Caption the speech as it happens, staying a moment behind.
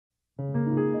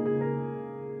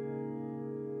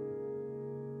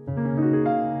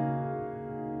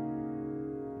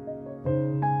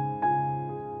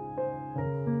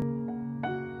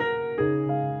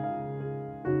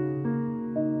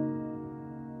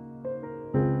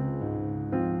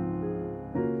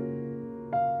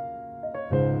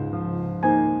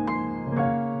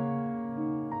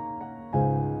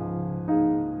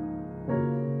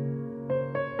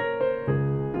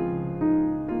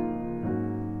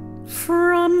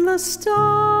From the start,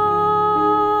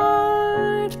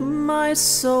 my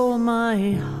soul,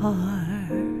 my heart,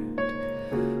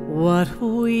 what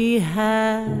we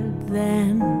had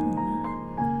then,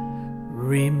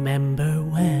 remember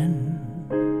when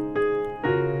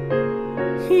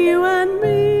you and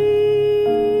me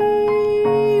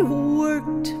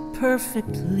worked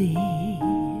perfectly.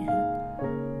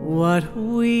 What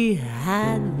we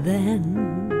had then,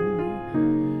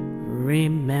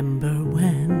 remember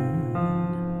when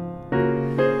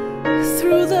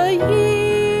through the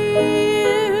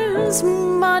years,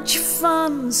 much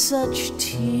fun, such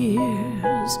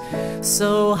tears,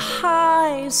 so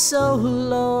high, so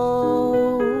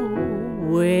low,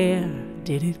 where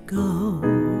did it go?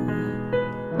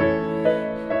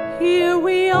 Here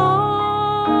we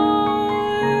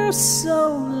are,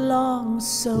 so long,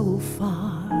 so far.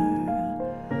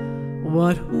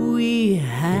 What we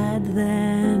had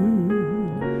then,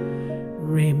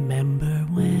 remember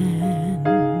when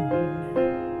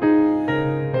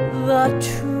the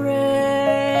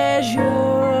treasured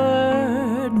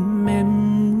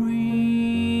memories,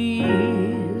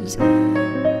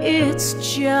 it's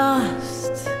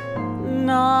just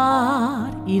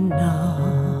not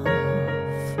enough.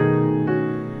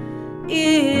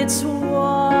 It's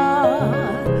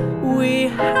what we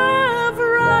have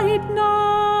right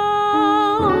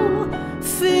now,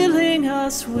 filling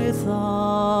us with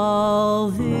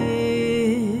all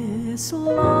this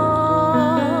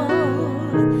love.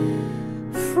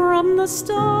 From the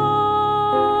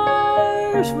start,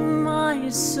 my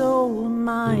soul,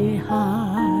 my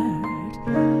heart,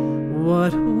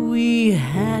 what we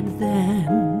had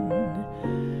then,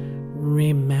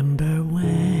 remember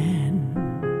when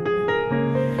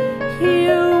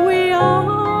here we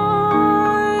are,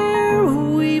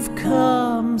 we've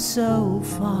come so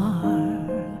far.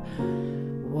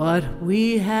 What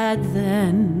we had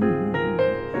then,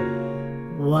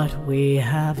 what we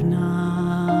have now.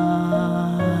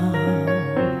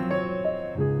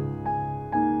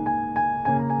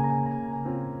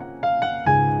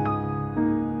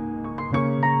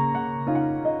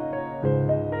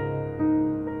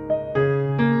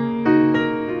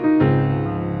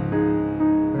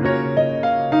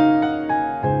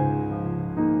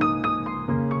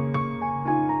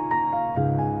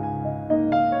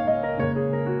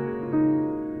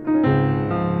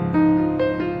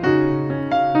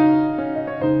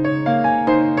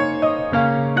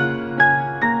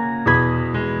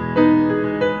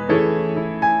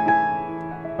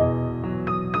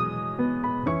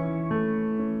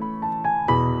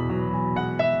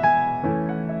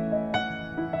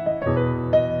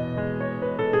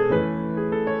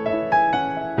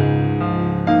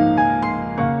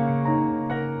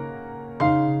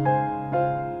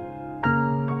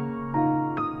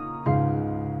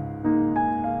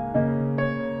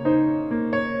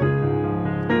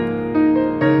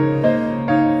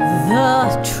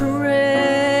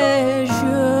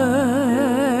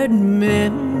 Treasured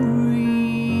memories,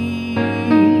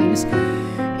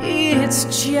 it's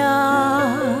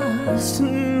just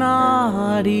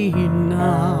not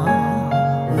enough.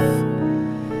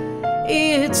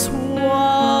 It's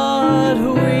what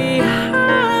we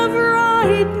have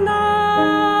right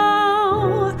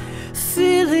now,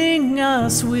 filling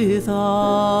us with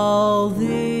all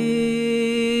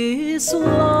this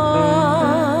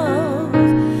love.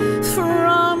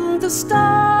 From the start,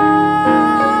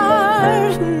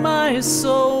 my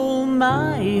soul,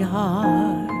 my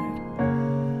heart,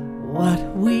 what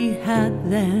we had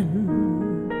then,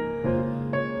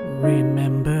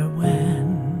 remember when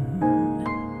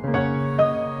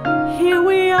here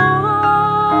we are,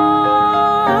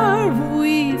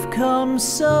 we've come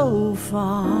so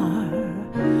far.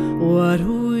 What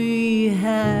we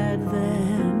had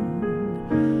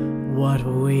then, what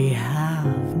we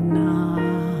have now.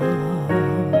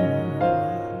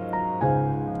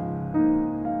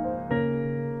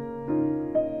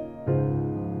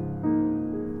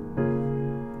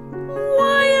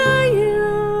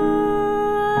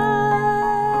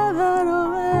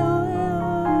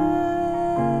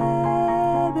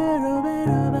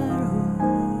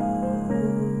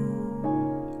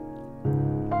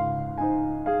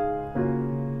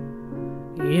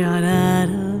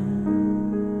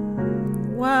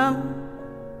 Wow,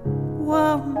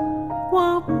 wow,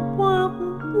 wow, wow,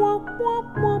 wow, wow,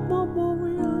 wow, wow.